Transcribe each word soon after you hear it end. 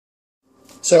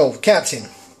So, Captain,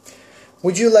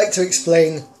 would you like to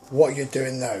explain what you're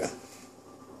doing now?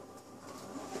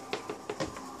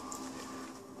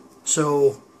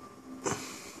 So,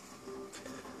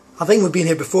 I think we've been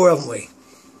here before, haven't we?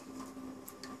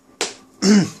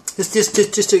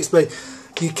 just to explain,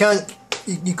 you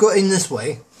got in this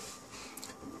way,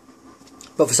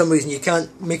 but for some reason you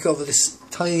can't make it over this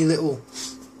tiny little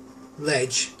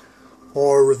ledge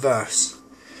or reverse.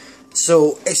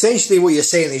 So essentially what you're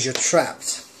saying is you're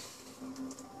trapped.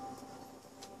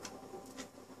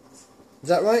 Is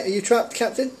that right? Are you trapped,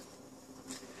 Captain?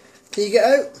 Can you get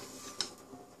out?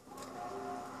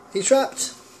 Are you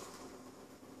trapped?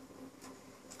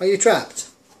 Are you trapped?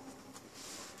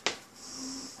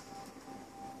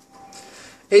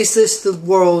 Is this the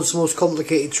world's most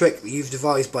complicated trick that you've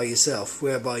devised by yourself,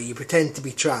 whereby you pretend to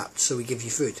be trapped so we give you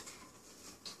food?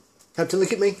 Captain,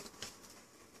 look at me.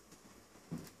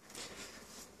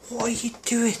 What are you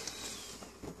doing?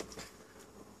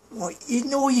 What? You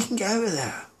know you can get out of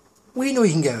there. We know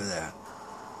you can get out of there.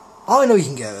 I know you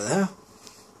can get out of there.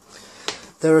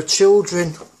 There are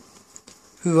children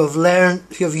who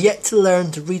have yet to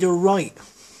learn to read or write,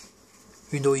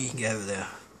 who know you can get out of there.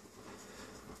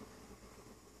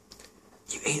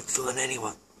 You ain't fooling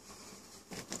anyone.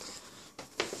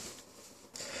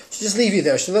 Should I just leave you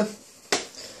there, shall I?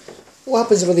 What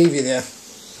happens if I leave you there?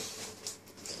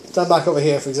 Stand back over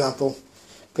here, for example.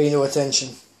 Pay no attention.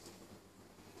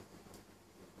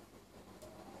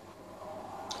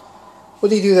 What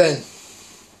do you do then?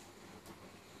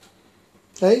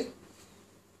 Hey?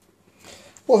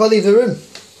 What if I leave the room?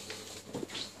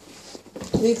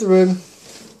 Leave the room.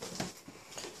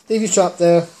 Leave you trapped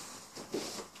there.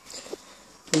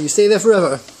 Will you stay there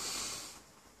forever?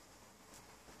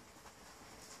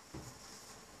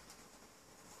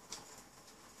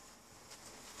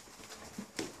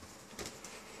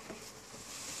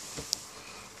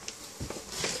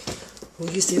 Will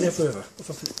you stay there forever?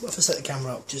 What if I set the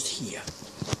camera up just here?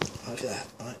 Like that,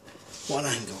 right? One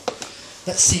angle.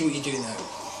 Let's see what you do now.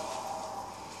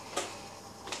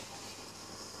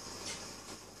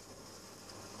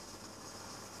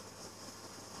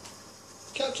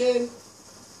 Captain!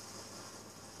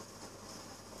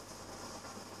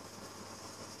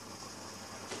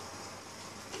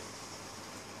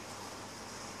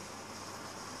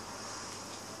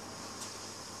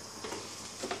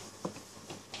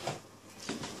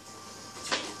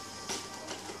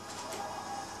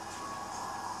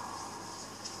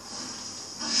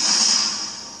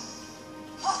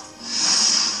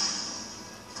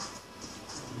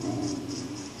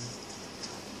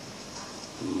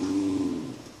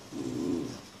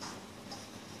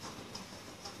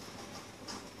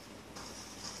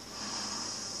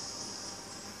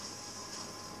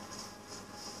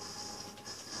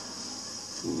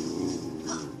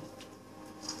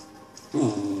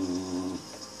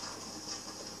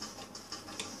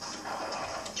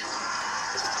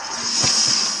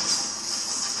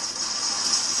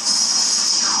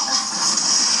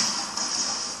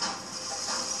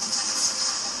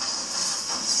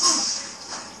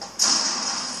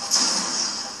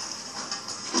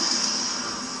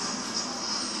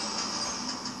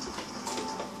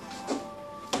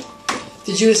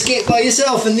 Did you escape by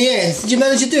yourself in the end? Did you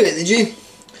manage to do it, did you?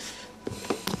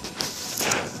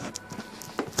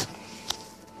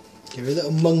 You're a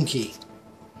little monkey.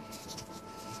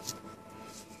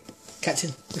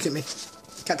 Captain, look at me.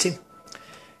 Captain.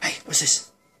 Hey, what's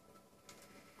this?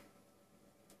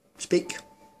 Speak.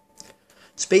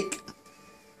 Speak.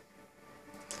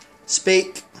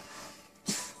 Speak.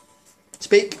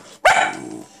 Speak.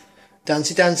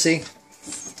 Dancy, dancy.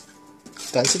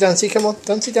 Dancy, dancy, come on.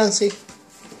 Dancy, dancy.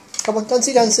 Come on,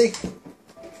 dancy, dancy.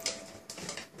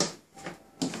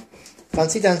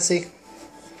 Dancy, dancy.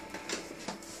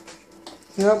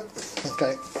 No.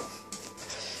 Okay.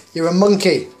 You're a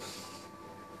monkey.